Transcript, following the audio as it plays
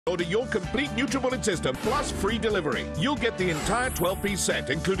Order your complete NutriBullet system plus free delivery. You'll get the entire 12-piece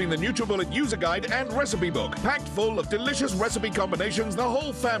set, including the NutriBullet user guide and recipe book, packed full of delicious recipe combinations the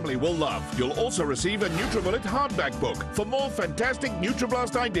whole family will love. You'll also receive a NutriBullet hardback book for more fantastic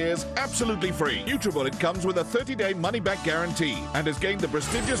NutriBlast ideas absolutely free. NutriBullet comes with a 30-day money-back guarantee and has gained the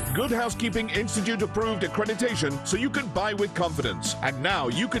prestigious Good Housekeeping Institute-approved accreditation, so you can buy with confidence. And now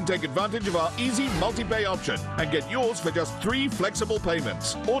you can take advantage of our easy multi-pay option and get yours for just 3 flexible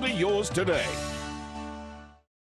payments. Order yours today.